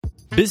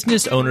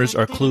Business owners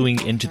are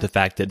cluing into the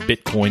fact that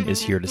Bitcoin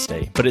is here to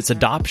stay, but its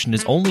adoption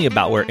is only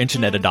about where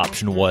internet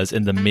adoption was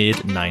in the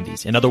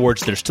mid-90s. In other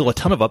words, there's still a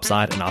ton of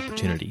upside and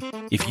opportunity.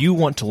 If you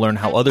want to learn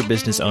how other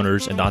business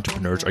owners and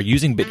entrepreneurs are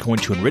using Bitcoin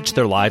to enrich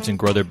their lives and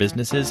grow their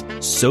businesses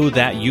so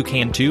that you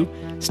can too,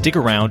 stick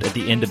around at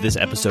the end of this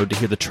episode to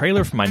hear the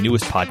trailer for my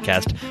newest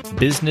podcast,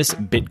 Business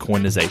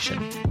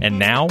Bitcoinization. And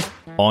now,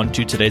 on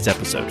to today's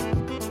episode.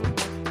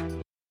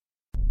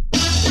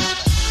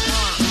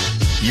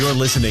 You're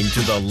listening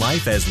to the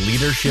Life as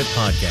Leadership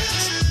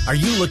Podcast. Are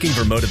you looking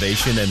for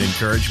motivation and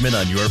encouragement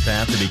on your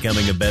path to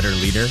becoming a better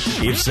leader?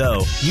 If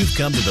so, you've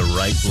come to the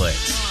right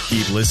place.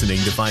 Keep listening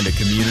to find a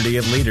community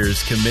of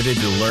leaders committed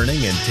to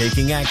learning and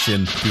taking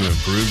action to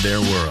improve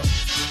their world.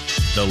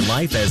 The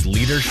Life as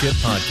Leadership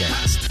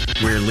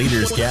Podcast, where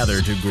leaders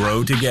gather to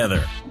grow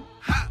together.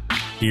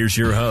 Here's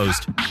your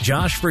host,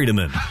 Josh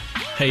Friedemann.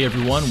 Hey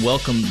everyone,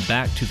 welcome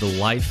back to the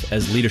Life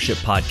as Leadership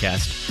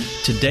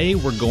Podcast. Today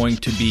we're going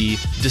to be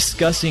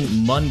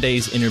discussing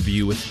Monday's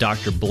interview with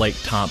Dr. Blake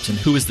Thompson,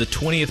 who is the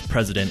 20th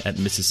president at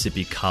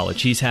Mississippi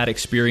College. He's had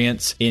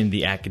experience in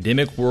the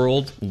academic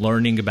world,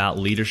 learning about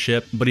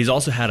leadership, but he's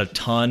also had a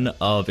ton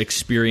of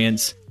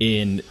experience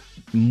in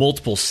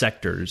multiple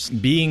sectors,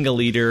 being a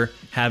leader,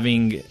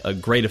 having a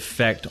great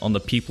effect on the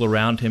people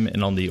around him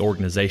and on the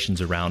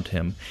organizations around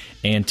him.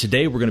 And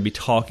today we're going to be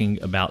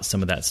talking about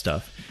some of that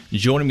stuff.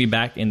 Joining me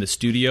back in the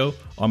studio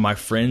are my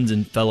friends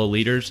and fellow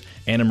leaders,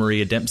 Anna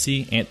Maria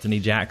Dempsey,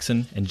 Anthony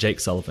Jackson, and Jake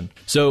Sullivan.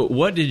 So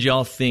what did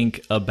y'all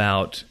think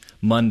about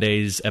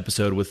Monday's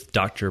episode with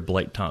Dr.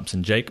 Blake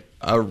Thompson? Jake?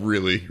 I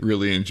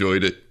really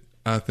enjoyed it.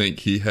 I think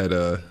he had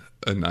a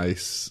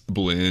nice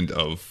blend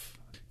of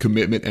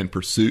commitment and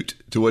pursuit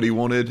to what he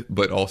wanted,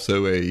 but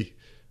also a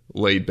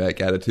laid-back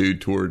attitude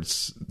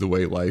towards the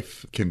way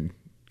life can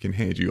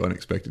hand you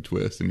unexpected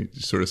twists. And it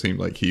just sort of seemed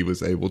like he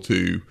was able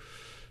to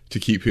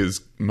keep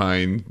his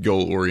mind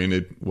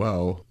goal-oriented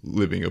while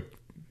living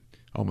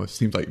almost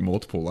seems like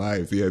multiple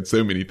lives. He had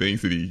so many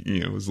things that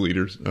he, was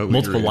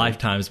multiple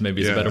lifetimes,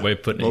 maybe is a better way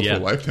of putting it. Multiple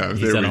lifetimes.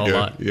 He's there done we a go.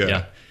 lot.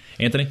 Yeah.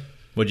 Anthony,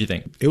 what did you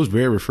think? It was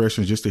very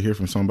refreshing just to hear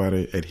from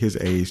somebody at his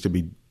age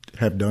to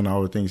have done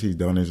all the things he's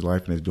done in his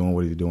life and is doing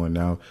what he's doing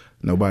now.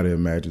 Nobody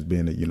imagines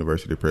being a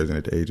university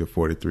president at the age of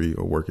 43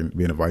 or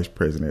being a vice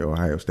president at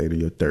Ohio State in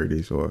your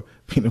 30s or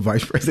being a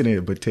vice president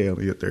at Battelle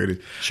in your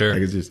 30s. Sure.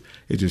 Like it's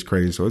just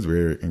crazy. So it's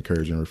very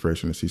encouraging and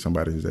refreshing to see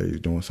somebody his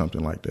age doing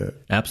something like that.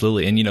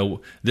 Absolutely. And,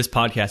 this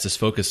podcast is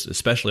focused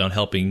especially on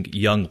helping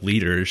young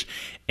leaders.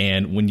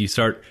 And when you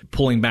start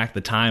pulling back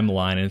the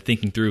timeline and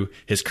thinking through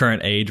his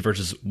current age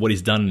versus what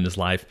he's done in his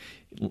life,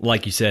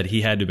 like you said,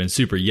 he had to have been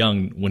super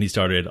young when he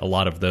started a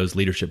lot of those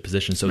leadership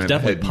positions. So it's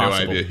definitely possible. I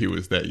had no idea he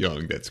was that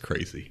young. That's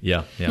crazy.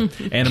 Yeah.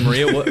 Anna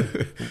Maria,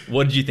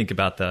 what did you think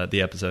about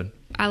the episode?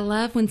 I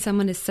love when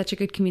someone is such a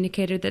good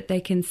communicator that they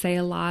can say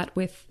a lot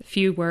with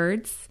few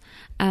words.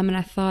 And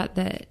I thought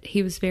that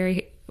he was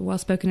very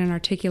well-spoken and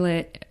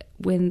articulate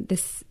when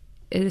it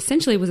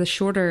essentially was a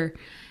shorter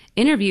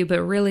interview,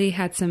 but really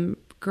had some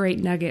great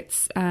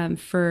nuggets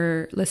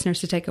for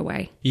listeners to take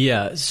away.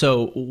 Yeah.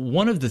 So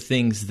one of the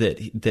things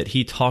that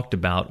he talked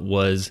about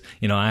was,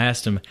 I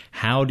asked him,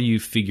 how do you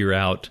figure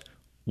out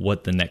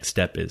what the next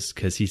step is?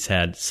 Because he's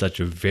had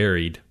such a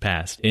varied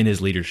past in his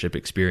leadership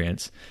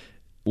experience.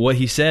 What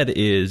he said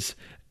is,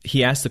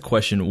 he asked the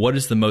question, what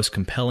is the most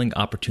compelling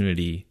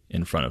opportunity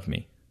in front of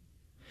me?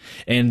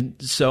 And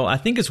so I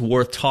think it's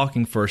worth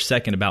talking for a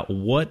second about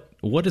what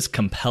does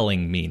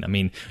compelling mean? I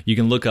mean, you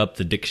can look up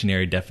the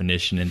dictionary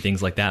definition and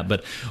things like that,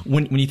 but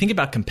when you think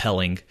about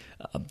compelling,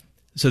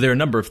 so there are a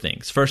number of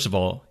things. First of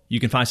all,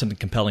 you can find something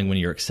compelling when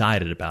you're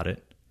excited about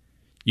it.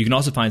 You can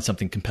also find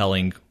something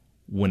compelling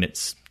when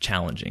it's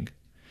challenging.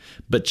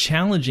 But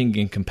challenging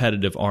and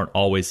competitive aren't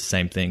always the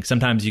same thing.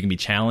 Sometimes you can be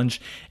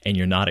challenged and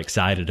you're not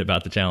excited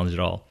about the challenge at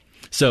all.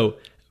 So,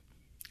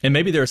 and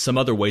maybe there are some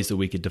other ways that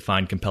we could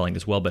define compelling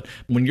as well, but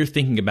when you're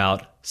thinking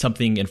about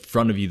something in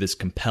front of you that's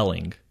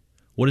compelling,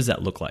 what does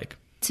that look like?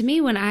 To me,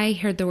 when I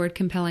heard the word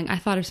compelling, I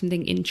thought of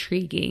something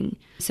intriguing.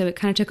 So it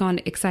kind of took on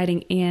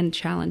exciting and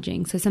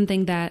challenging. So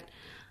something that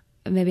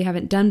maybe I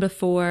haven't done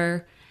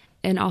before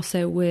and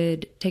also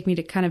would take me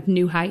to kind of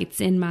new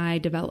heights in my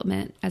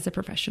development as a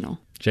professional.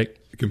 Jake?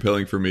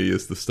 Compelling for me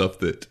is the stuff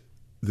that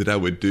I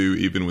would do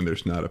even when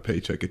there's not a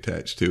paycheck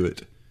attached to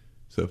it.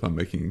 So if I'm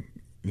making,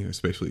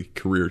 especially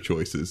career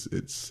choices,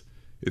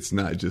 it's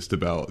not just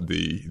about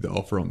the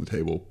offer on the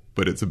table,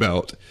 but it's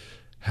about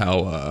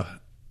how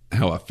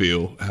I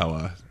feel,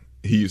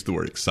 he used the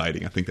word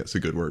exciting. I think that's a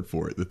good word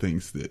for it. The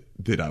things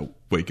that I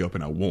wake up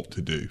and I want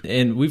to do.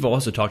 And we've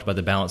also talked about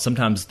the balance.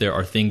 Sometimes there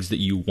are things that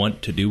you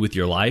want to do with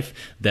your life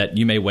that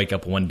you may wake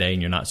up one day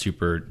and you're not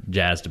super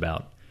jazzed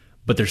about,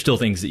 but there's still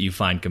things that you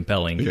find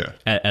compelling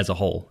as a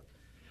whole.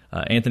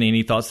 Anthony,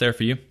 any thoughts there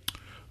for you?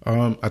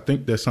 I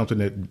think that's something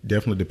that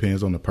definitely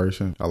depends on the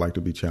person. I like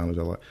to be challenged.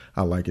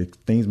 I like it.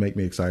 Things make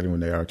me excited when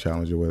they are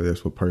challenging, whether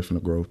it's for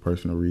personal growth,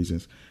 personal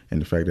reasons,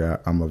 and the fact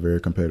that I'm a very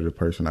competitive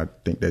person. I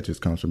think that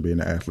just comes from being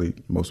an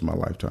athlete most of my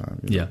lifetime.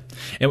 Yeah.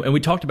 And we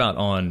talked about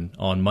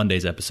on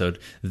Monday's episode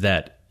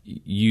that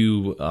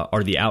you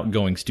are the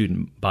outgoing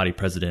student body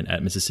president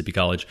at Mississippi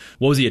College.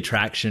 What was the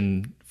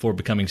attraction for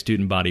becoming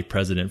student body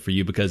president for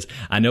you? Because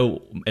I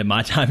know at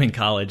my time in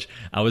college,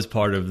 I was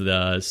part of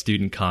the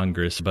student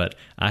congress, but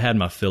I had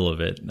my fill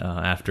of it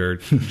after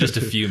just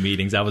a few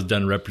meetings. I was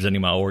done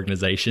representing my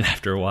organization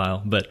after a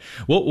while. But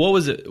what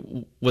was it?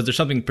 Was there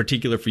something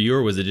particular for you,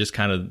 or was it just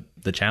kind of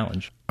the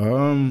challenge?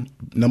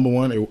 Number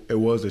one, it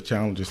was a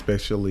challenge,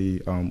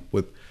 especially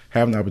with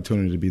having the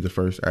opportunity to be the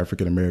first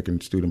African-American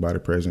student body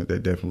president.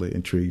 That definitely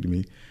intrigued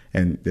me.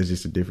 And there's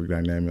just a different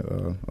dynamic,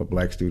 a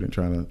black student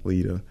trying to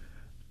lead a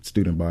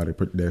student body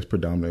that's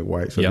predominantly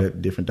white. So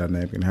that different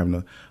dynamic, and having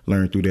to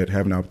learn through that,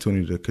 having the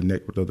opportunity to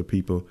connect with other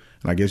people.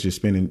 And I guess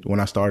just when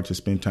I started to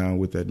spend time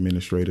with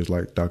administrators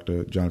like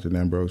Dr. Jonathan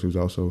Ambrose, who's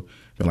also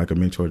been like a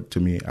mentor to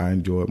me, I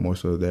enjoyed more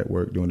so that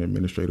work, doing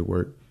administrative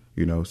work,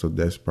 so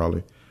that's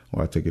probably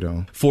why I took it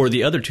on. For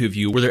the other two of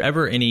you, were there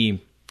ever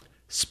any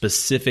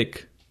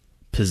specific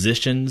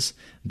positions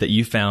that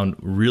you found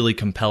really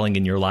compelling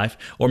in your life,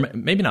 or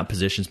maybe not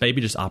positions, maybe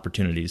just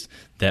opportunities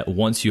that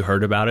once you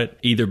heard about it,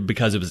 either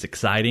because it was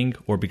exciting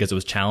or because it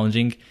was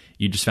challenging,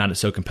 you just found it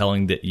so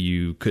compelling that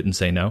you couldn't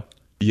say no?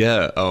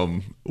 Yeah.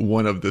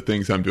 One of the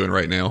things I'm doing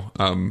right now,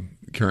 I'm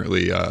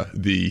currently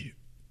the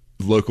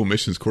local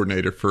missions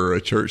coordinator for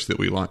a church that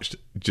we launched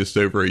just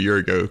over a year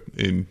ago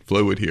in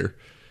Flowood here.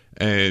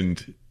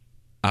 And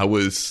I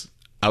was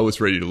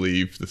ready to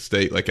leave the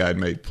state. Like, I had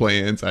made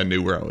plans. I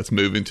knew where I was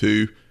moving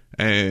to.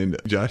 And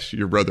Josh,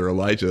 your brother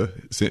Elijah,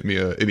 sent me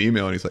an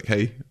email, and he's like,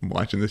 "Hey, I'm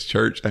watching this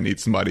church. I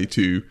need somebody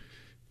to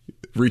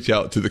reach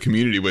out to the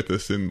community with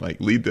us and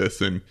lead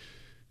this." And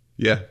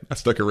yeah, I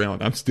stuck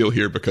around. I'm still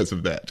here because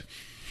of that.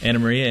 Anna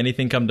Maria,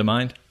 anything come to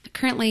mind?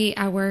 Currently,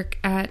 I work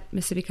at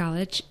Mississippi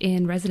College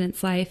in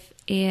residence life.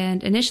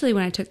 And initially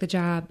when I took the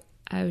job,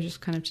 I was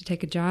just kind of to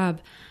take a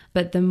job.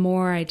 But the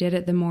more I did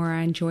it, the more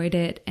I enjoyed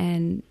it.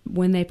 And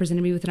when they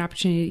presented me with an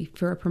opportunity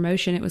for a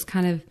promotion, it was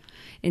kind of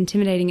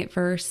intimidating at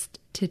first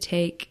to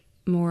take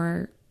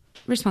more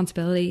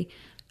responsibility.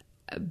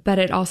 But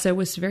it also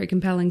was very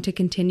compelling to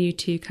continue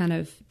to kind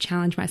of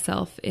challenge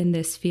myself in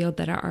this field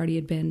that I already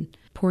had been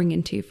pouring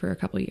into for a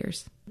couple of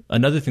years.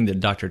 Another thing that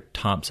Dr.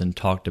 Thompson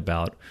talked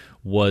about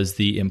was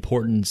the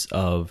importance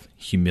of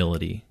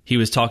humility. He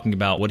was talking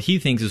about what he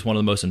thinks is one of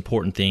the most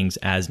important things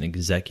as an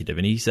executive.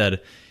 And he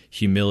said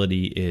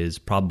humility is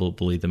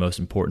probably the most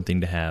important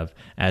thing to have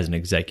as an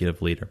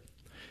executive leader.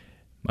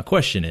 My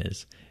question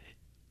is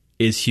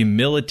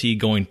humility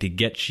going to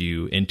get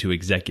you into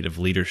executive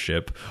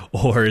leadership?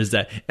 Or is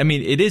that,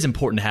 it is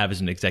important to have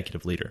as an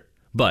executive leader,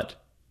 but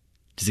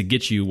does it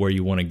get you where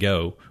you want to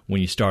go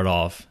when you start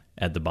off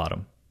at the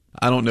bottom?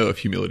 I don't know if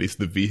humility is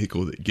the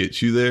vehicle that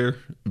gets you there,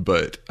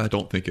 but I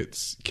don't think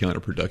it's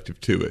counterproductive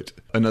to it.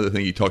 Another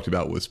thing he talked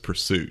about was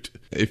pursuit.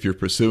 If you're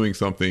pursuing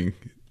something,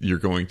 you're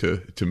going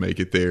to make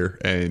it there.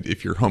 And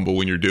if you're humble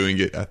when you're doing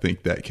it, I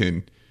think that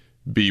can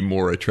be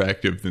more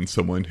attractive than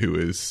someone who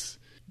is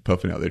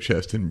puffing out their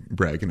chest and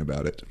bragging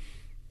about it.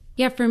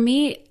 Yeah, for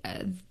me,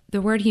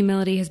 the word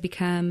humility has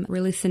become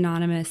really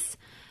synonymous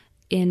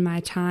in my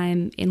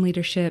time in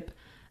leadership,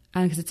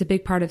 because it's a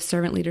big part of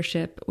servant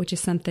leadership, which is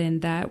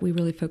something that we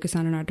really focus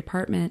on in our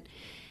department.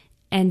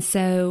 And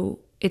so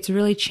it's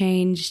really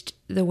changed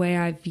the way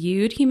I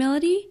viewed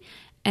humility.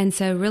 And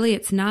so really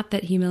it's not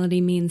that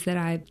humility means that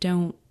I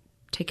don't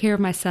take care of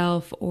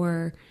myself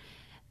or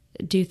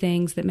do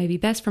things that may be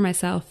best for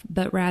myself,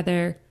 but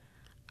rather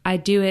I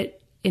do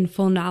it in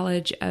full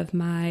knowledge of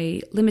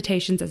my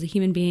limitations as a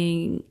human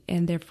being,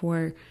 and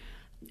therefore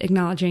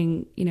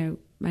acknowledging,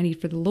 my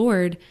need for the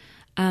Lord,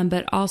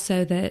 but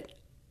also that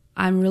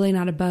I'm really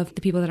not above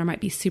the people that I might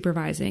be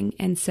supervising.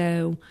 And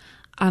so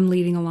I'm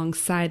leading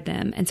alongside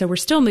them. And so we're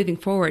still moving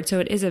forward. So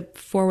it is a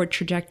forward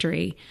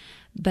trajectory,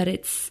 but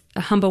it's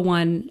a humble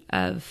one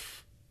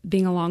of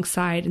being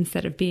alongside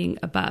instead of being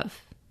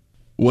above.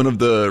 One of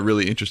the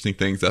really interesting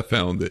things I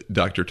found that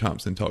Dr.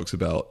 Thompson talks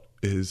about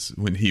is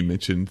when he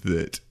mentioned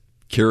that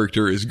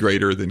character is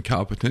greater than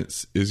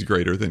competence, is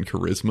greater than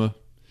charisma.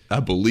 I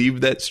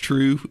believe that's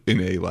true in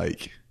a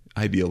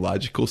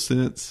ideological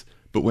sense,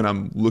 but when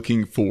I'm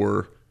looking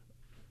for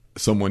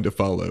someone to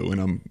follow and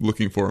I'm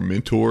looking for a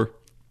mentor,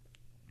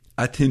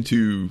 I tend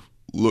to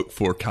look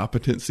for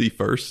competency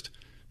first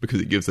because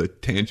it gives a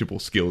tangible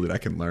skill that I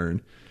can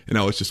learn. And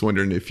I was just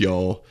wondering if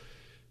y'all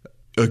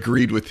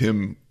agreed with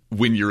him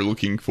when you're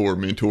looking for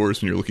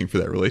mentors, when you're looking for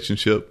that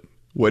relationship.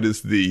 What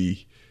is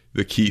the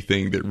key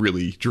thing that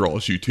really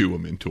draws you to a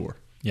mentor?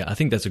 Yeah, I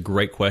think that's a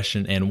great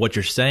question. And what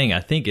you're saying,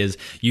 I think, is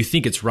you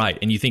think it's right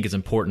and you think it's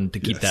important to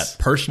keep that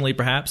personally,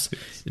 perhaps,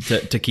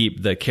 to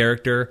keep the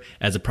character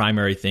as a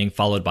primary thing,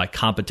 followed by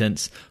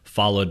competence,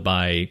 followed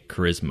by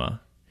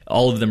charisma.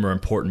 All of them are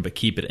important, but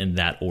keep it in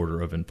that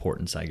order of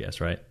importance, I guess,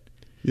 right?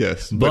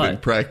 Yes, but in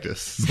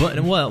practice.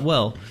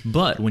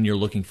 But when you're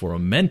looking for a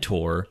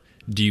mentor,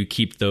 do you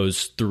keep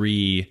those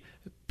three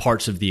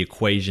parts of the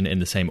equation in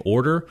the same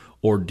order,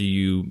 or do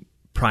you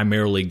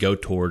primarily go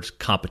towards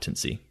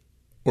competency?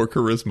 Or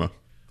charisma.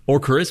 Or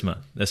charisma.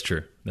 That's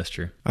true.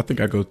 I think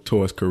I go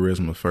towards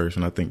charisma first,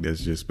 and I think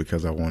that's just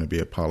because I want to be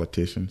a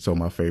politician. So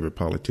my favorite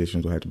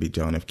politicians will have to be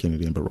John F.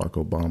 Kennedy and Barack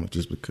Obama,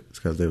 just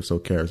because they were so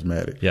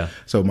charismatic. Yeah.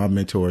 So my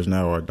mentors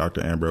now are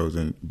Dr. Ambrose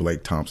and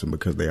Blake Thompson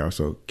because they are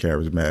so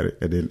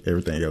charismatic, and then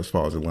everything else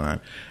falls in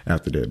line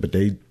after that. But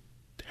they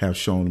have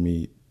shown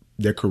me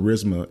their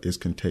charisma is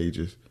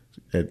contagious.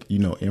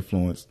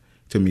 Influence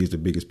to me is the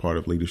biggest part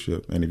of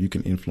leadership. And if you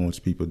can influence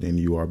people, then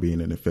you are being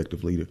an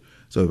effective leader.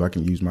 So if I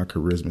can use my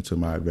charisma to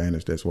my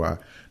advantage, that's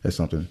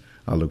something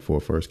I look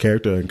for first.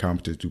 Character and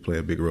competence do play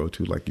a big role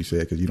too, like you said,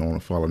 because you don't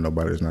want to follow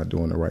nobody that's not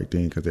doing the right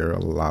thing, because there are a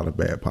lot of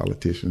bad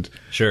politicians.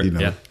 Sure,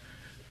 yeah.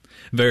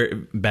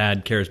 Very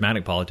bad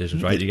charismatic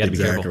politicians, right? You got to be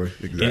careful.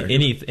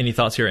 Exactly. Any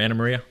thoughts here, Anna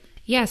Maria?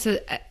 Yeah, so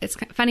it's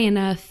funny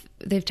enough,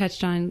 they've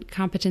touched on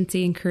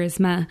competency and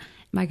charisma.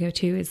 My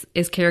go-to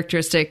is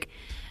characteristic.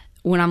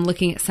 When I'm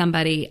looking at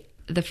somebody,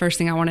 the first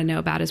thing I want to know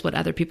about is what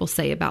other people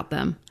say about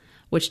them,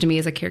 which to me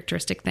is a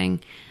characteristic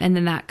thing. And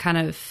then that kind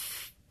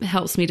of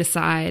helps me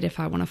decide if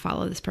I want to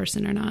follow this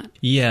person or not.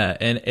 Yeah,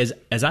 and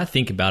as I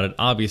think about it,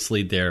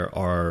 obviously there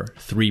are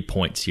 3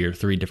 points here,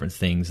 3 different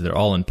things. They're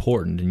all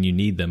important, and you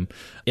need them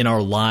in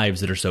our lives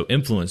that are so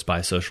influenced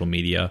by social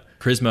media.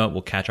 Charisma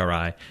will catch our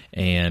eye,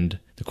 and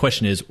the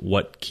question is,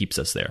 what keeps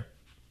us there?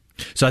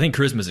 So I think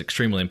charisma is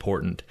extremely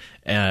important.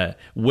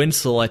 When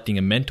selecting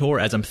a mentor,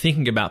 as I'm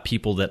thinking about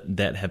people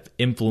that have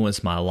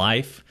influenced my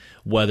life,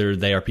 whether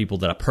they are people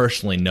that I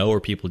personally know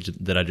or people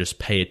that I just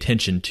pay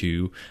attention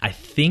to, I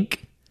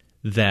think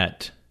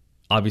that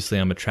obviously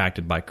I'm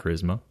attracted by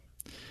charisma.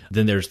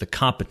 Then there's the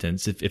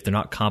competence. If they're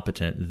not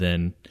competent,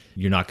 then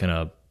you're not going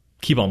to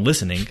keep on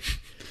listening.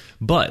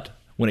 But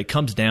when it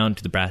comes down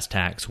to the brass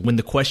tacks, when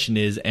the question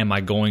is, am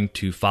I going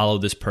to follow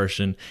this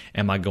person?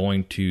 Am I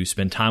going to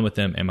spend time with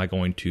them? Am I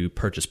going to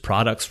purchase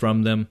products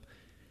from them?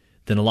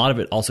 Then a lot of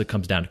it also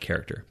comes down to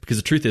character. Because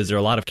the truth is, there are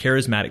a lot of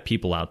charismatic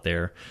people out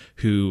there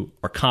who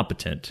are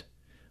competent.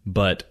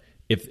 But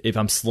if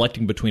I'm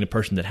selecting between a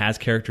person that has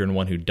character and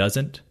one who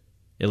doesn't,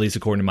 at least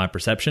according to my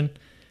perception,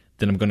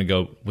 then I'm going to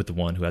go with the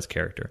one who has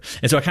character.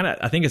 And so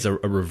I think it's a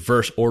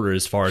reverse order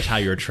as far as how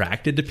you're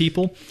attracted to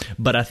people.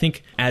 But I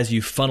think as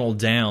you funnel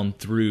down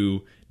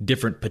through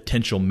different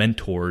potential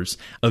mentors,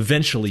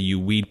 eventually you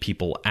weed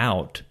people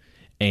out,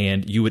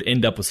 and you would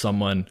end up with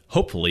someone,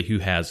 hopefully, who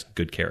has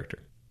good character.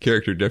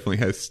 Character definitely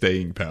has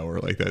staying power.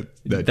 Like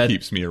that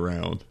keeps me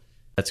around.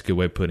 That's a good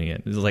way of putting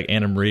it. It's like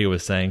Anna Maria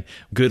was saying,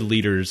 good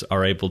leaders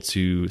are able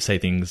to say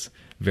things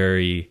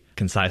very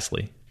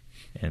concisely.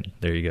 And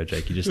there you go,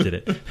 Jake. You just did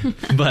it.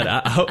 But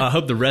I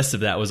hope the rest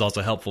of that was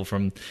also helpful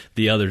from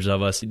the others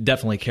of us.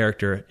 Definitely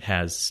character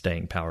has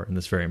staying power, and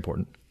that's very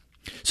important.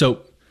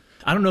 So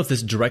I don't know if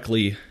this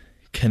directly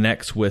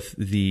connects with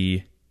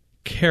the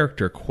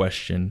character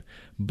question,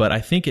 but I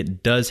think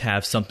it does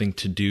have something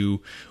to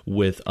do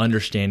with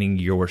understanding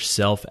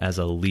yourself as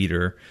a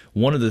leader.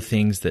 One of the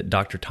things that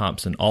Dr.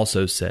 Thompson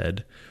also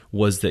said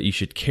was that you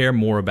should care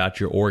more about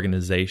your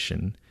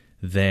organization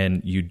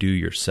than you do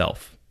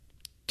yourself.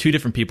 2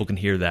 different people can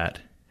hear that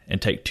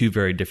and take 2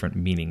 very different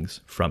meanings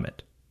from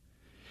it.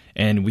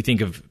 And we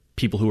think of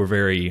people who are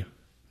very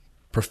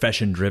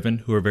profession-driven,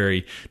 who are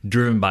very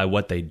driven by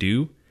what they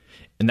do,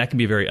 and that can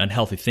be a very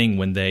unhealthy thing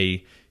when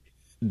they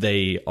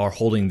are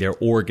holding their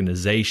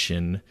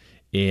organization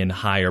in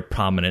higher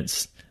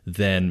prominence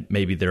than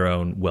maybe their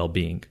own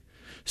well-being.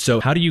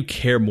 So how do you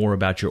care more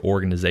about your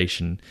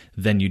organization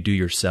than you do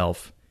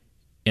yourself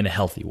in a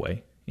healthy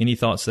way? Any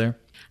thoughts there?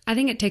 I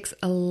think it takes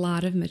a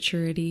lot of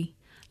maturity.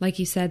 Like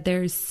you said,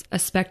 there's a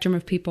spectrum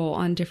of people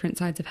on different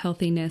sides of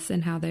healthiness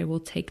and how they will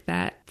take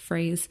that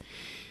phrase.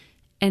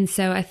 And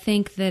so I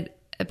think that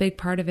a big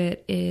part of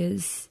it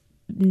is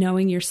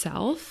knowing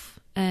yourself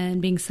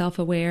and being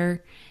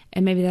self-aware.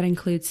 And maybe that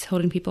includes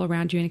holding people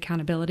around you in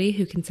accountability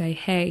who can say,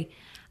 hey,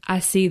 I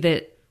see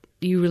that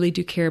you really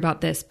do care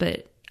about this,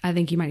 but I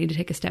think you might need to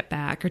take a step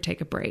back or take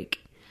a break.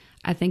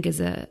 I think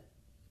is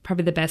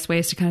probably the best way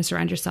is to kind of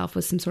surround yourself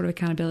with some sort of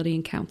accountability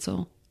and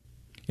counsel.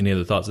 Any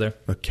other thoughts there?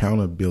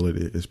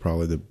 Accountability is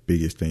probably the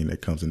biggest thing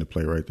that comes into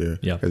play right there.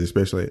 Yeah. Because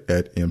especially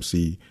at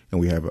MC, and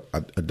we have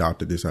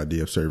adopted this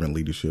idea of servant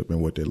leadership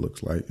and what that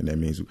looks like. And that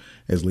means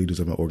as leaders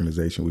of an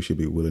organization, we should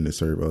be willing to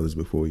serve others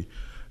before we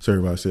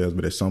serve ourselves.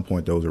 But at some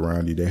point, those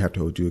around you, they have to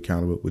hold you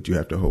accountable, but you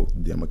have to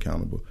hold them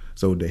accountable.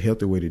 So the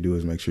healthy way to do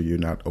is make sure you're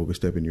not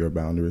overstepping your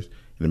boundaries,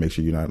 and to make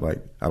sure you're not, like,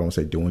 I don't want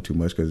to say doing too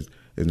much, because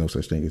there's no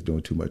such thing as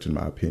doing too much in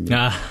my opinion.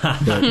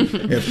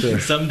 But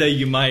someday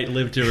you might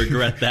live to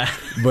regret that.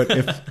 But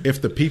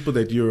if the people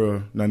that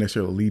you're not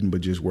necessarily leading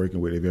but just working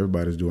with, if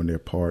everybody's doing their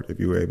part, if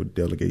you're able to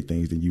delegate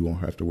things, then you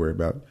won't have to worry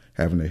about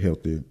having a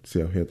healthy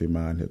self, healthy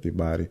mind, healthy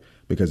body,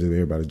 because if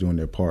everybody's doing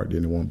their part,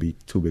 then it won't be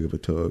too big of a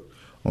tug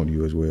on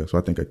you as well. So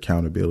I think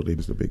accountability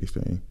is the biggest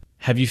thing.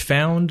 Have you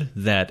found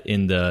that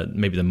in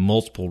maybe the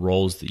multiple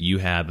roles that you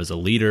have as a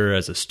leader,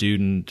 as a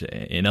student,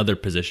 in other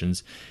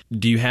positions,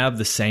 do you have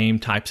the same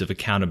types of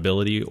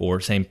accountability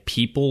or same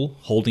people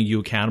holding you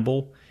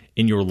accountable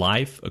in your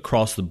life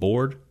across the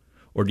board?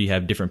 Or do you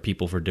have different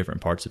people for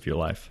different parts of your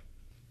life?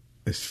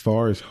 As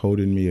far as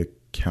holding me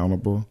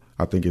accountable,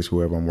 I think it's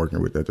whoever I'm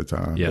working with at the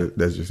time. Yeah.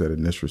 That's just out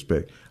of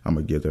disrespect I'm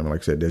going to give them.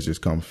 Like I said, that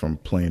just comes from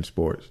playing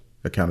sports.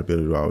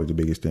 Accountability is always the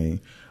biggest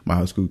thing. My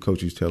high school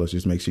coaches tell us,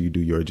 just make sure you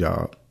do your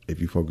job. If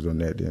you focus on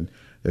that, then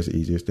that's the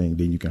easiest thing.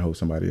 Then you can hold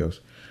somebody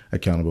else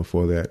accountable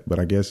for that. But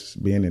I guess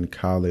being in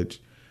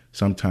college,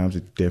 sometimes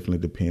it definitely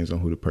depends on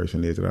who the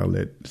person is that I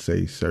let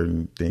say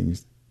certain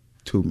things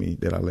to me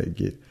that I let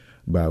get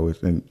by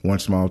with. And one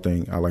small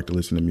thing, I like to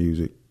listen to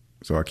music.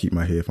 So I keep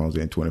my headphones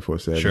in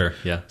 24/7. Sure,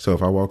 yeah. So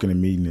if I walk in a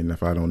meeting and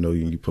if I don't know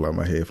you and you pull out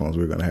my headphones,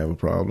 we're going to have a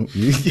problem.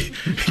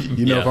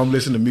 You know, Yeah. if I'm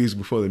listening to music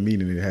before the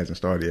meeting and it hasn't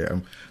started yet,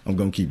 I'm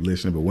going to keep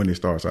listening. But when it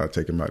starts, I'll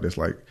take them out. That's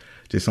like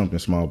just something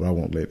small, but I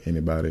won't let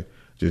anybody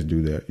just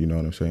do that. You know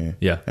what I'm saying?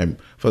 Yeah. And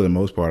for the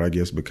most part, I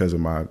guess because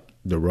of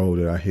the role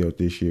that I held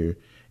this year,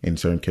 in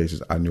certain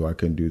cases, I knew I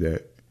couldn't do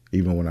that.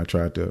 Even when I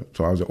tried to,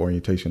 so I was an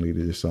orientation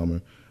leader this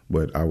summer,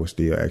 but I would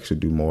still actually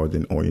do more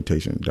than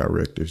orientation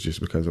directors just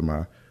because of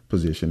my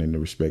position and the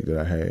respect that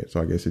I had.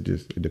 So I guess it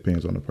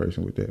depends on the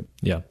person with that.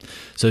 Yeah.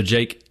 So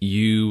Jake,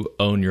 you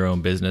own your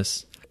own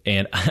business,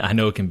 and I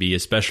know it can be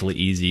especially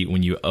easy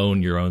when you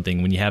own your own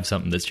thing, when you have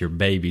something that's your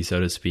baby, so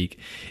to speak.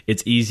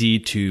 It's easy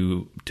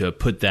to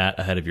put that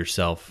ahead of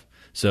yourself.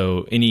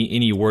 So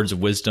any words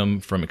of wisdom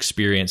from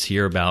experience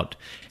here about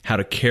how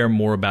to care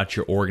more about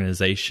your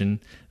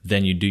organization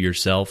than you do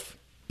yourself,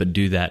 but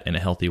do that in a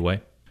healthy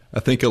way? I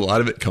think a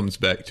lot of it comes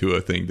back to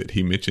a thing that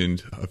he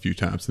mentioned a few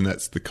times, and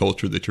that's the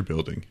culture that you're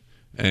building.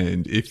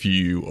 And if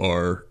you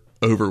are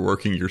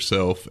overworking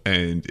yourself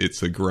and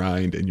it's a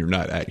grind and you're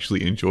not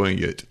actually enjoying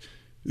it,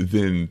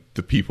 then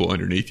the people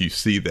underneath you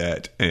see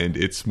that, and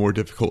it's more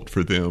difficult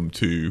for them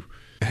to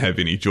have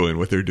any joy in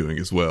what they're doing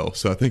as well.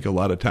 So I think a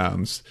lot of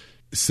times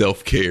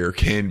self-care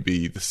can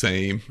be the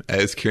same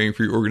as caring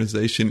for your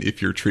organization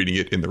if you're treating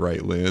it in the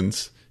right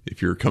lens,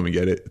 if you're coming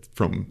at it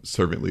from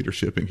servant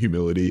leadership and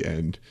humility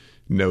and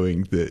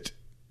knowing that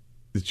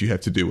you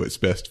have to do what's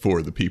best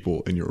for the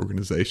people in your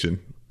organization.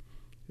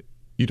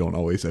 You don't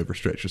always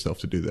overstretch yourself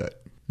to do that.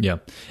 Yeah.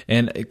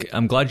 And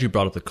I'm glad you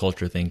brought up the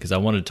culture thing, because I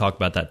wanted to talk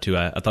about that too.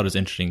 I thought it was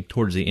interesting.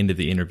 Towards the end of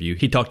the interview,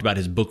 he talked about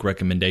his book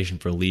recommendation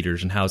for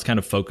leaders and how it's kind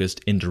of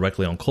focused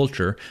indirectly on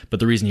culture.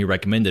 But the reason he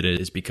recommended it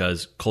is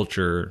because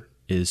culture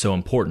is so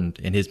important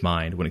in his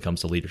mind when it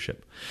comes to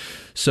leadership.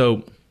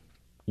 So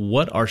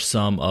what are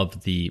some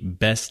of the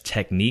best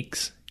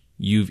techniques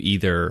you've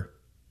either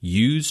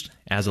used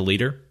as a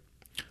leader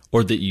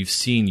or that you've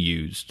seen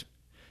used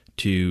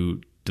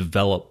to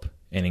develop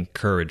and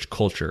encourage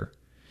culture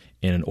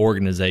in an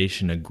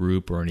organization, a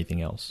group, or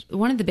anything else?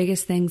 One of the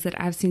biggest things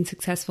that I've seen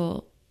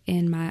successful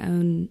in my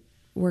own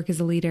work as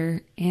a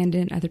leader and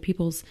in other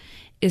people's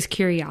is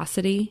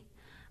curiosity.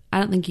 I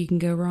don't think you can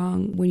go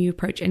wrong when you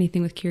approach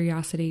anything with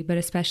curiosity, but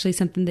especially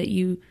something that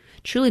you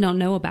truly don't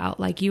know about.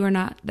 Like, you are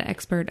not the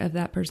expert of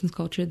that person's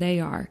culture, they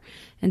are.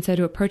 And so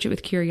to approach it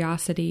with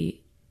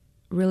curiosity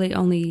really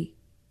only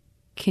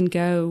can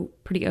go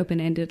pretty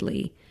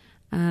open-endedly.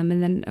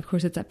 And then, of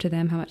course, it's up to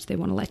them how much they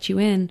want to let you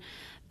in.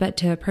 But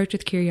to approach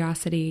with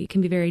curiosity can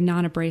be very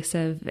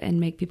non-abrasive and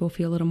make people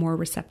feel a little more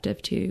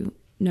receptive to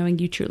knowing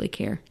you truly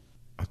care.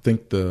 I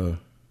think the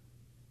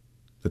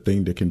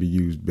thing that can be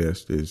used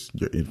best is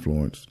your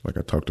influence, like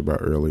I talked about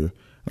earlier.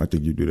 I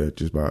think you do that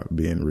just by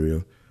being real.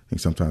 I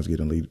think sometimes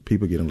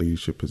people get in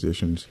leadership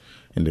positions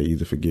and they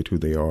either forget who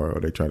they are or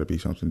they try to be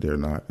something they're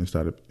not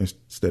instead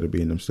of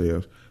being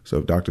themselves. So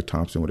if Dr.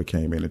 Thompson would have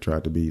came in and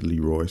tried to be Lee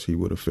Royce, he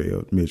would have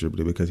failed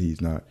miserably because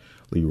he's not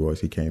Lee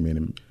Royce. He came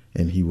in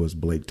and he was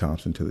Blake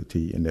Thompson to the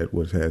T, and that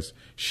has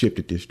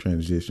shifted this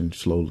transition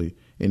slowly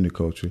in the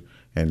culture.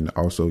 And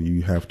also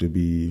you have to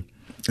be,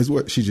 is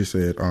what she just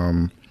said,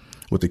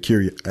 with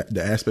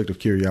the aspect of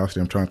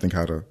curiosity. I'm trying to think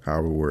how I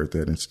would word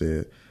that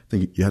instead. I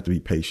think you have to be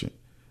patient.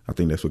 I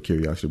think that's what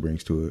curiosity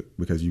brings to it,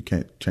 because you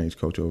can't change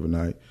culture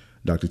overnight.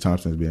 Dr.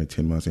 Thompson has been in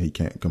 10 months and he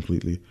can't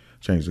completely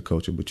change the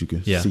culture, but you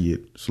can see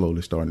it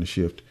slowly starting to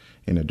shift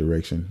in a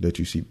direction that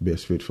you see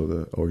best fit for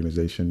the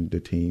organization, the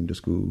team, the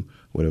school,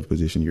 whatever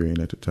position you're in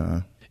at the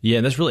time. Yeah,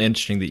 and that's really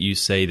interesting that you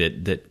say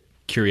that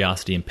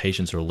curiosity and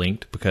patience are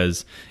linked,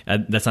 because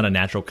that's not a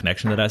natural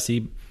connection that I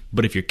see.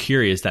 But if you're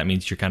curious, that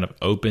means you're kind of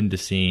open to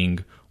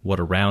seeing what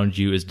around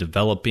you is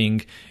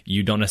developing.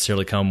 You don't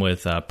necessarily come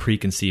with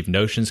preconceived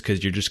notions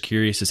because you're just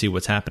curious to see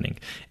what's happening.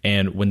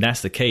 And when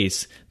that's the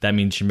case, that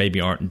means you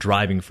maybe aren't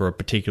driving for a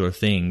particular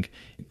thing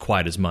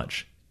quite as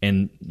much.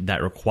 And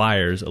that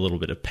requires a little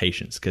bit of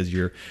patience because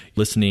you're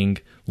listening,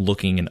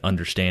 looking, and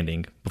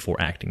understanding before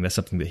acting. That's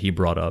something that he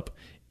brought up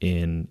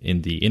in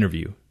the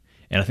interview.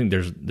 And I think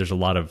there's a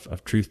lot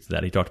of truth to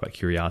that. He talked about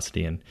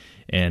curiosity,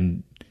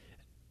 and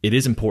it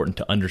is important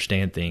to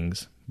understand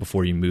things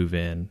before you move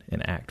in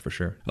and act, for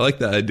sure. I like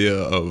the idea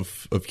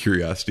of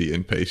curiosity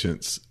and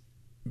patience,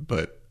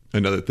 but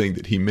another thing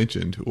that he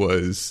mentioned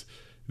was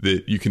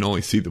that you can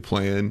only see the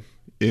plan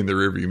in the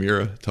rearview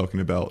mirror, talking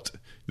about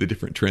the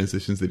different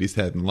transitions that he's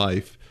had in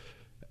life.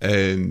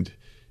 And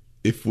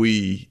if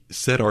we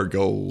set our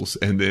goals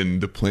and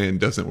then the plan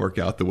doesn't work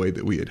out the way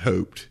that we had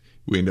hoped,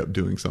 we end up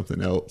doing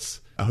something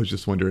else. I was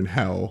just wondering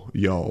how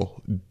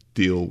y'all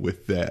deal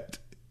with that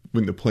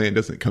when the plan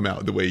doesn't come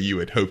out the way you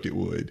had hoped it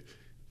would,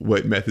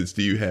 what methods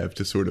do you have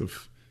to sort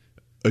of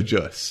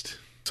adjust?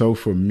 So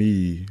for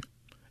me,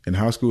 in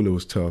high school, it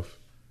was tough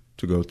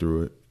to go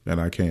through it. And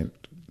I can't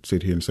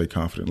sit here and say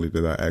confidently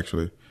that I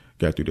actually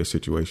got through that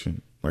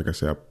situation. Like I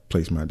said, I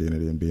placed my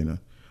identity in being a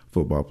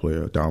football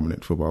player, a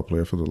dominant football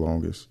player for the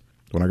longest.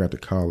 When I got to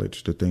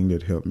college, the thing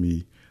that helped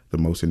me the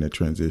most in that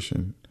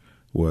transition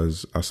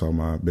was I saw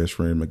my best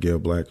friend, Miguel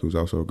Black, who's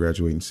also a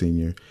graduating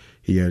senior.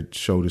 He had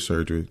shoulder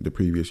surgery the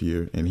previous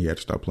year, and he had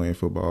to stop playing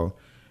football.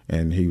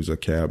 And he was a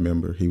CAB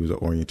member. He was an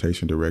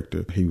orientation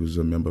director. He was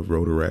a member of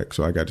Rotaract.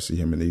 So I got to see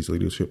him in these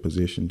leadership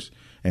positions.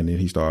 And then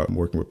he started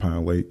working with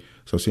Pine Lake.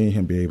 So seeing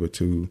him be able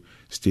to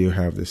still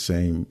have the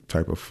same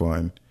type of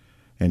fun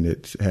and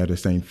it had the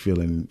same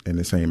feeling and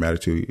the same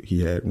attitude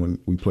he had when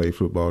we played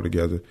football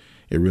together,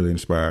 it really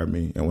inspired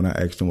me. And when I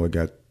asked him what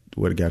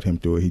got him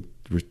through it,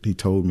 he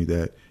told me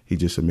that he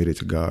just submitted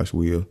to God's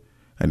will.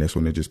 And that's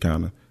when it just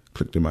kind of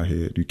clicked in my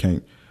head. You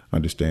can't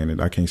understand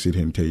it. I can't sit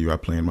here and tell you I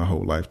planned my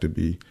whole life to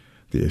be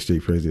the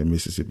SJ president of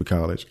Mississippi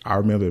College. I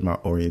remember at my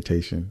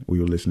orientation, we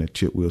were listening to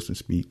Chip Wilson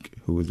speak,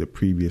 who was the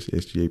previous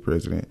SGA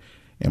president,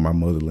 and my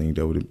mother leaned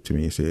over to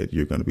me and said,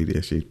 "You're going to be the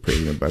SGA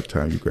president by the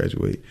time you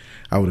graduate."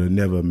 I would have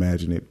never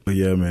imagined it. But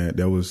yeah, man,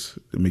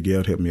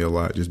 Miguel helped me a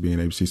lot, just being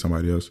able to see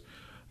somebody else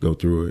go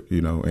through it,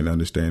 and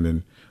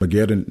understanding.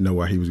 Miguel didn't know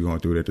why he was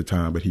going through it at the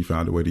time, but he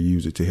found a way to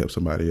use it to help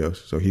somebody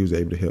else. So he was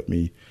able to help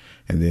me.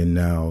 And then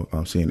now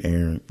seeing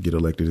Aaron get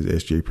elected as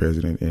SGA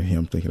president and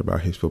him thinking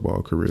about his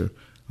football career.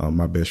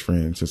 My best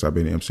friend, since I've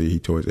been in MC, he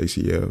tore his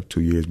ACL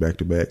 2 years back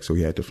to back, so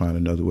he had to find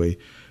another way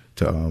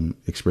to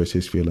express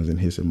his feelings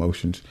and his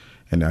emotions.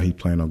 And now he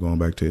planned on going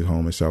back to his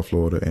home in South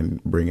Florida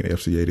and bringing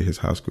FCA to his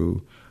high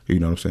school. You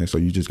know what I'm saying? So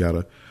you just got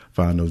to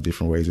find those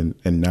different ways. And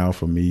now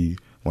for me,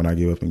 when I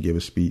get up and give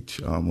a speech,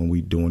 when we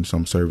doing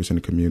some service in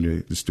the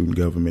community, the student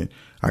government,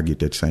 I get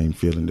that same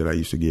feeling that I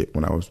used to get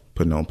when I was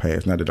putting on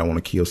pads. Not that I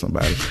want to kill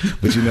somebody,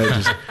 but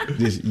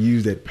just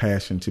use that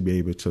passion to be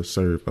able to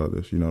serve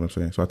others. You know what I'm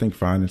saying? So I think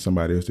finding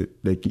somebody else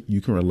that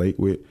you can relate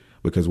with,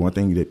 because one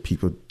thing that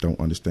people don't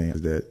understand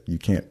is that you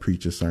can't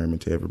preach a sermon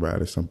to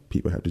everybody. Some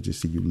people have to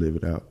just see you live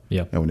it out.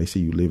 Yeah. And when they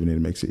see you living it,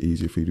 it makes it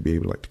easier for you to be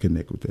able to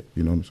connect with it.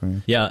 You know what I'm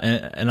saying? Yeah,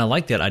 and I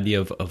like that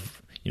idea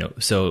of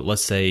so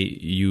let's say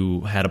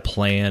you had a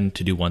plan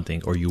to do one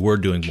thing, or you were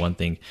doing one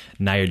thing,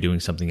 now you're doing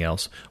something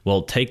else.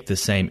 Well, take the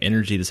same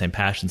energy, the same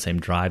passion, the same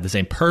drive, the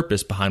same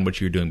purpose behind what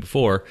you were doing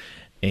before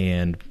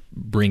and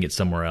bring it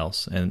somewhere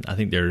else. And I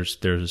think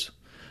there's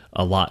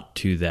a lot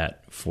to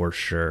that for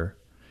sure.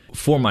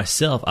 For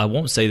myself, I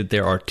won't say that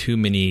there are too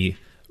many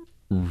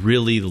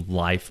really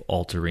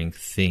life-altering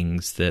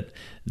things that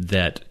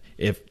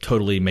if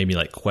totally made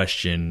me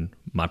question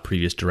my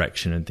previous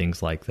direction and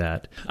things like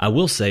that. I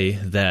will say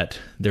that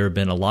there have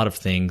been a lot of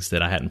things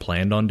that I hadn't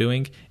planned on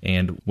doing,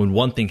 and when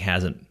one thing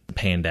hasn't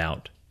panned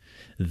out,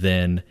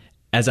 then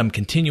as I'm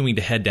continuing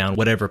to head down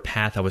whatever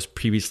path I was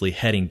previously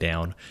heading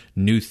down,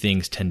 new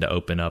things tend to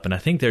open up. And I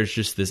think there's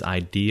just this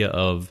idea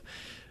of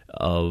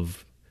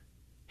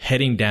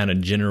heading down a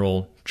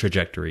general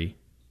trajectory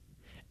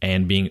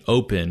and being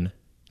open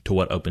to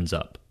what opens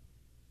up.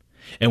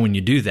 And when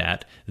you do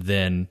that,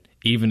 then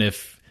even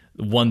if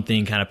one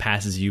thing kind of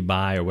passes you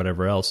by or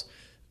whatever else,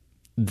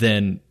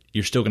 then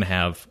you're still going to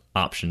have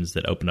options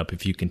that open up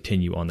if you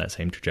continue on that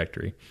same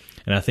trajectory.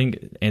 And I think,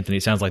 Anthony,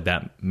 it sounds like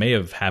that may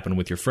have happened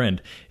with your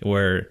friend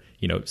where,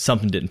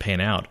 something didn't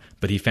pan out,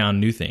 but he found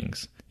new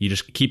things. You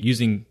just keep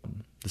using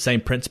the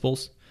same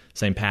principles,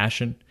 same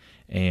passion,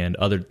 and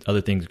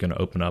other things are going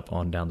to open up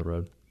on down the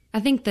road. I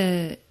think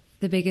the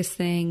biggest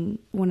thing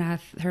when I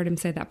heard him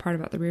say that part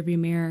about the rearview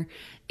mirror,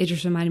 it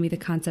just reminded me of the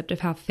concept of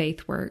how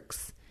faith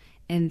works.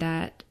 And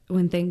that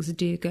when things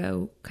do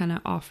go kind of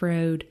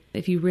off-road,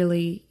 if you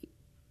really,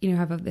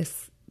 have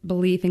this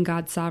belief in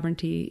God's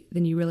sovereignty,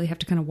 then you really have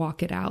to kind of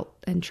walk it out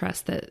and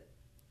trust that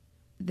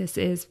this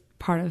is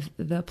part of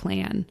the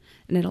plan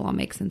and it'll all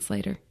make sense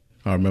later.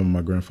 I remember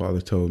my grandfather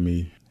told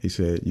me, he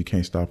said, you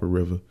can't stop a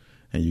river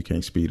and you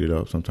can't speed it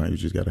up. Sometimes you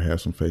just got to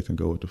have some faith and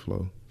go with the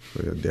flow.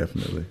 So yeah,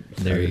 definitely.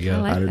 There you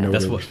go. I didn't know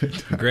that's what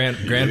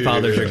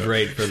grandfathers are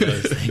great for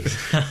those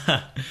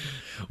things.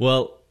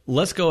 Well,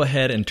 let's go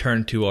ahead and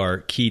turn to our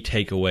key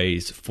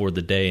takeaways for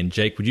the day. And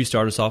Jake, would you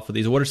start us off with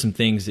these? What are some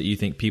things that you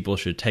think people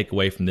should take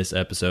away from this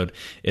episode?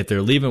 If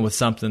they're leaving with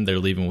something, they're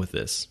leaving with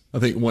this. I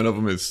think one of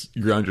them is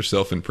ground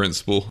yourself in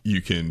principle.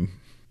 You can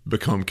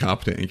become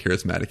competent and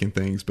charismatic in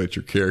things, but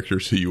your character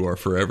is who you are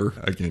forever.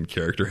 Again,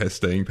 character has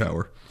staying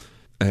power.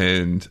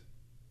 And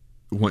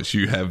once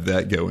you have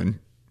that going,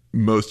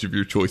 most of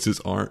your choices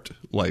aren't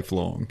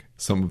lifelong.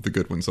 Some of the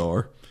good ones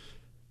are.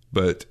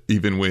 But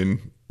even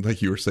when,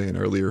 like you were saying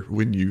earlier,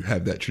 when you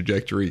have that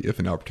trajectory, if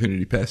an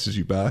opportunity passes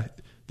you by,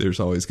 there's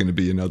always going to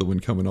be another one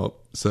coming up.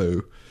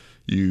 So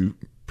you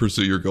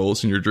pursue your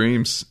goals and your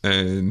dreams.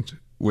 And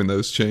when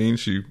those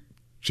change, you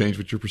change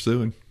what you're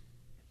pursuing.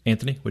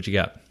 Anthony, what you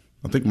got?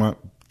 I think my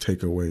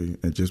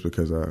takeaway, and just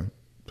because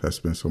I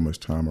spent so much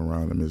time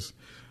around them, is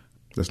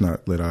let's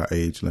not let our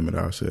age limit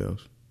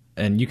ourselves.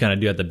 And you kind of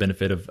do have the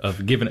benefit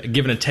of giving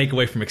a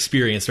takeaway from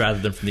experience rather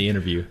than from the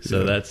interview.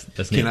 So that's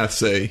neat. Can I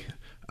say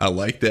I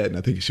like that, and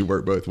I think it should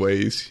work both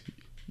ways.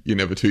 You're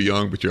never too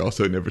young, but you're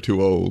also never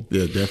too old.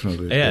 Yeah,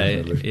 definitely.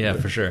 Yeah,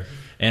 for sure.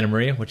 Anna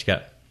Maria, what you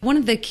got? One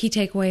of the key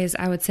takeaways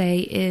I would say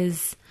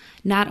is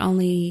not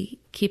only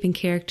keeping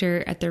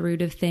character at the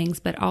root of things,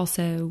 but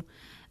also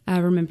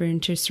remembering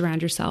to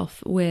surround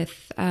yourself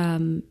with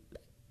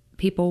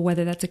people,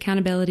 whether that's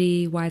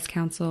accountability, wise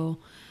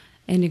counsel,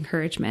 and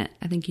encouragement.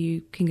 I think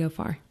you can go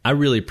far. I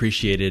really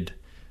appreciated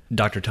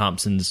Dr.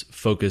 Thompson's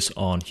focus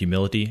on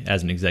humility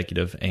as an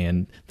executive.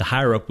 And the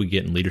higher up we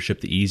get in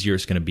leadership, the easier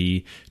it's going to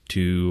be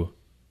to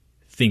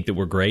think that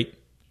we're great.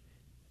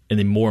 And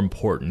the more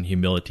important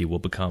humility will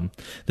become.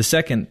 The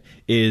second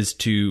is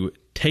to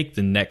take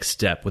the next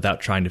step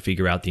without trying to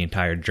figure out the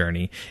entire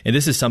journey. And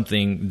this is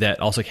something that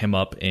also came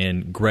up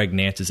in Greg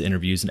Nance's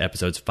interviews in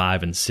episodes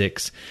 5 and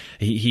 6.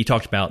 He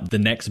talked about the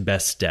next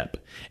best step.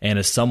 And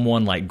as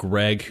someone like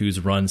Greg, who's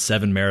run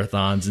 7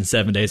 marathons in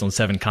 7 days on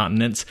 7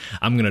 continents,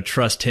 I'm going to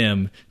trust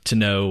him to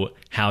know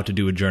how to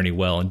do a journey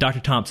well. And Dr.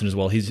 Thompson as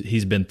well,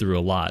 he's been through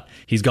a lot.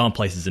 He's gone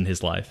places in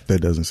his life.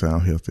 That doesn't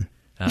sound healthy.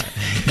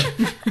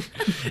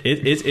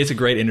 It's a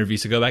great interview,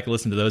 so go back and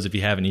listen to those if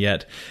you haven't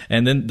yet.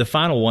 And then the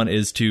final one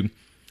is to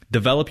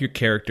develop your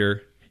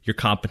character, your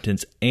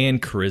competence,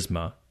 and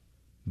charisma,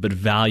 but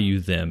value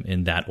them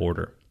in that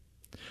order.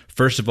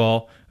 First of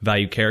all,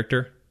 value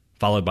character,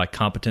 followed by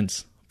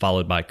competence,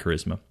 followed by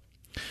charisma.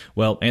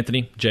 Well,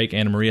 Anthony, Jake,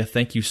 Anna Maria,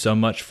 thank you so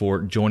much for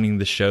joining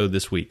the show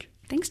this week.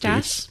 Thanks,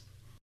 Josh.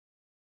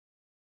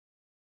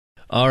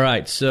 All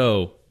right,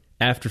 so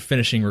after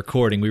finishing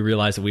recording, we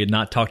realized that we had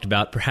not talked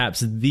about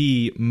perhaps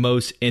the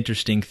most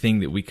interesting thing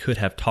that we could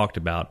have talked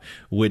about,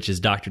 which is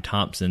Dr.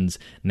 Thompson's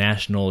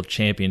national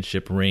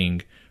championship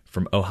ring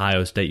from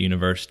Ohio State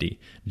University.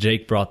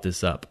 Jake brought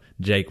this up.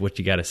 Jake, what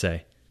you got to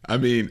say? I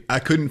mean, I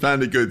couldn't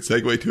find a good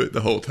segue to it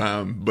the whole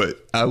time,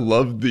 but I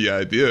loved the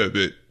idea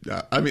that,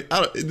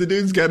 the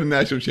dude's got a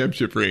national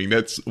championship ring.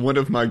 That's one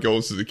of my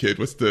goals as a kid,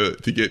 was to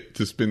get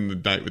to spend the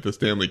night with the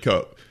Stanley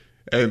Cup.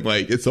 And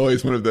it's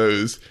always one of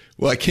those,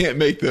 well, I can't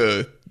make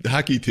the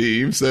hockey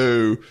team,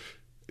 so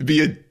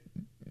be a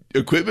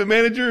equipment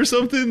manager or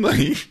something.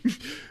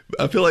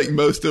 I feel like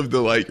most of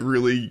the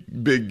really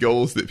big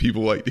goals that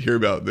people like to hear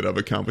about that I've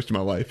accomplished in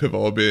my life have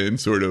all been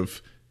sort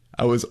of,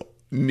 I was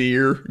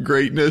near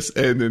greatness,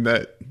 and then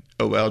that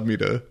allowed me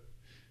to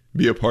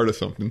be a part of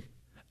something.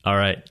 All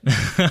right.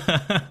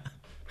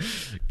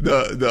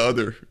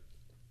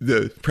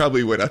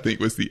 Probably what I think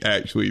was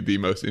the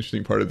most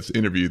interesting part of this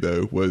interview,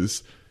 though,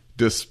 was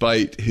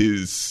despite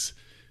his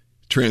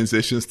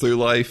transitions through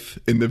life,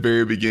 in the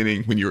very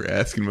beginning, when you were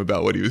asking him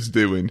about what he was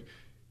doing,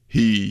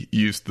 he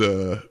used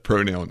the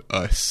pronoun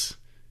us.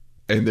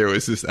 And there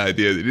was this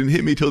idea that didn't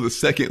hit me till the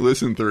second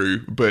listen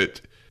through,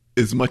 but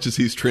as much as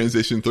he's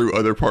transitioned through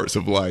other parts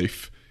of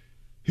life,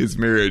 his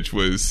marriage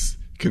was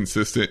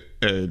consistent,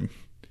 and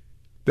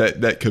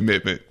that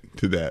commitment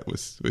to that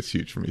was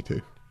huge for me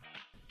too.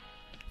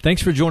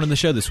 Thanks for joining the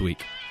show this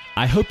week.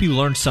 I hope you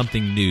learned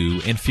something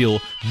new and feel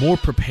more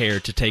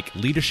prepared to take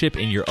leadership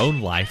in your own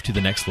life to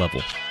the next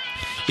level.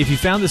 If you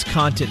found this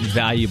content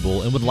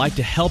valuable and would like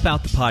to help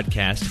out the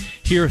podcast,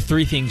 here are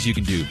 3 things you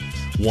can do.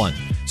 1,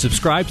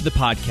 subscribe to the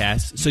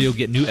podcast so you'll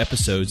get new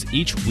episodes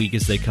each week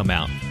as they come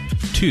out.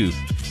 2,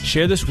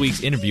 share this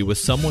week's interview with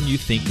someone you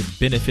think could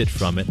benefit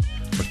from it.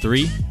 Or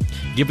 3,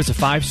 give us a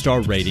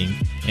 5-star rating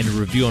and a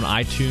review on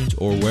iTunes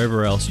or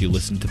wherever else you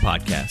listen to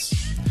podcasts.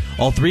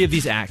 All 3 of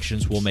these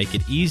actions will make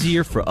it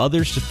easier for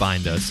others to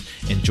find us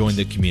and join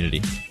the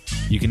community.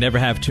 You can never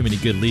have too many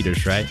good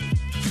leaders, right?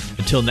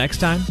 Until next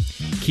time,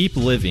 keep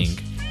living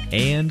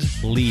and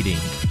leading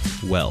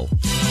well.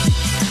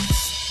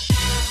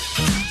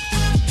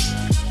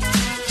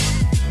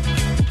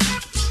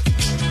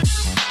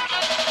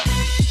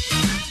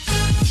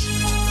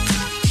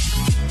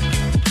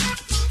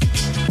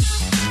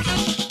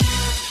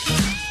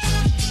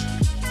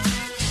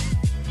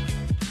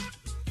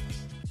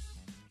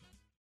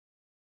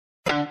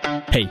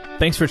 Hey,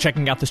 thanks for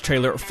checking out this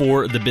trailer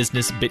for the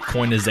Business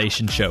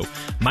Bitcoinization Show.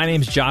 My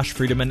name's Josh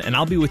Friedemann, and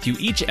I'll be with you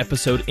each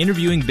episode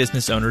interviewing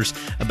business owners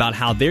about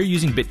how they're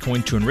using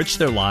Bitcoin to enrich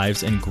their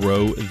lives and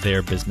grow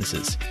their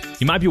businesses.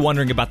 You might be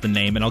wondering about the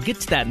name, and I'll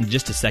get to that in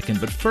just a second,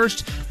 but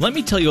first, let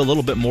me tell you a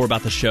little bit more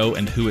about the show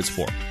and who it's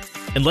for.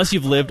 Unless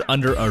you've lived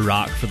under a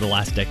rock for the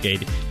last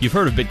decade, you've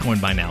heard of Bitcoin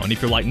by now. And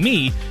if you're like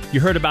me, you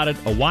heard about it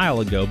a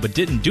while ago, but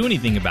didn't do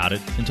anything about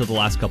it until the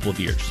last couple of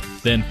years.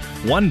 Then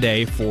one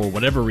day, for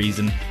whatever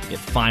reason, it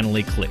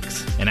finally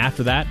clicks. And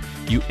after that,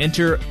 you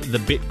enter the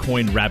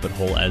Bitcoin rabbit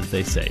hole, as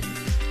they say.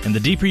 And the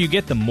deeper you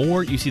get, the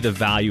more you see the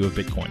value of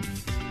Bitcoin.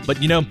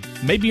 But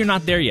maybe you're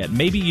not there yet.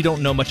 Maybe you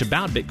don't know much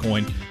about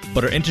Bitcoin,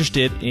 but are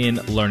interested in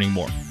learning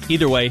more.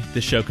 Either way,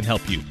 this show can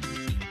help you.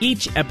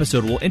 Each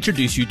episode will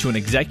introduce you to an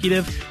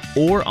executive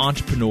or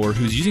entrepreneur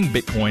who's using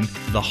Bitcoin,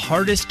 the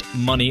hardest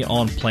money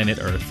on planet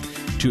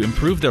Earth, to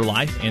improve their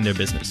life and their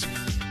business.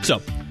 So,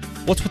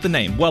 what's with the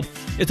name? Well,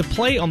 It's a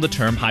play on the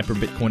term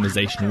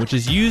hyper-Bitcoinization, which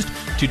is used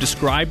to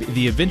describe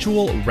the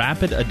eventual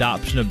rapid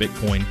adoption of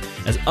Bitcoin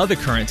as other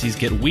currencies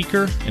get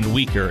weaker and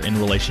weaker in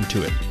relation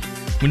to it.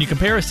 When you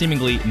compare a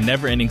seemingly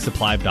never-ending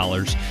supply of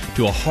dollars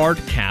to a hard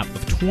cap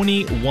of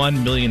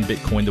 21 million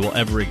Bitcoin that will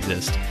ever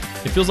exist,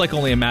 it feels like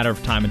only a matter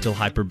of time until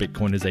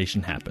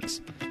hyper-Bitcoinization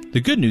happens.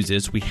 The good news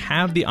is we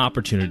have the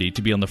opportunity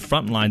to be on the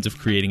front lines of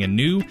creating a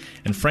new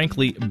and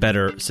frankly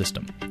better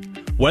system.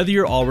 Whether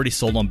you're already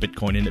sold on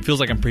Bitcoin and it feels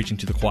like I'm preaching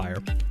to the choir,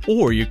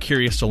 or you're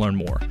curious to learn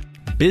more,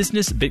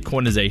 Business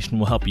Bitcoinization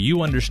will help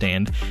you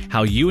understand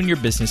how you and your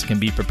business can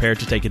be prepared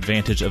to take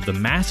advantage of the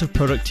massive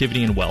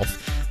productivity and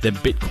wealth that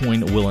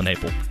Bitcoin will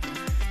enable.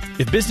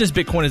 If Business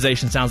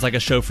Bitcoinization sounds like a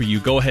show for you,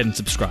 go ahead and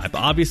subscribe.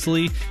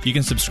 Obviously, you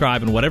can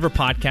subscribe in whatever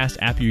podcast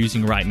app you're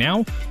using right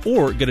now,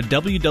 or go to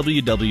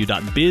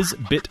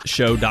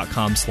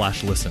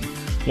www.bizbitshow.com/listen.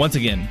 Once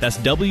again, that's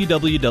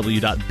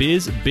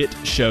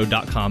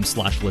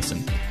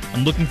www.bizbitshow.com/listen.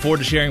 I'm looking forward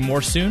to sharing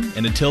more soon,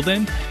 and until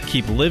then,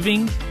 keep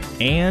living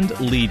and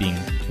leading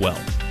well.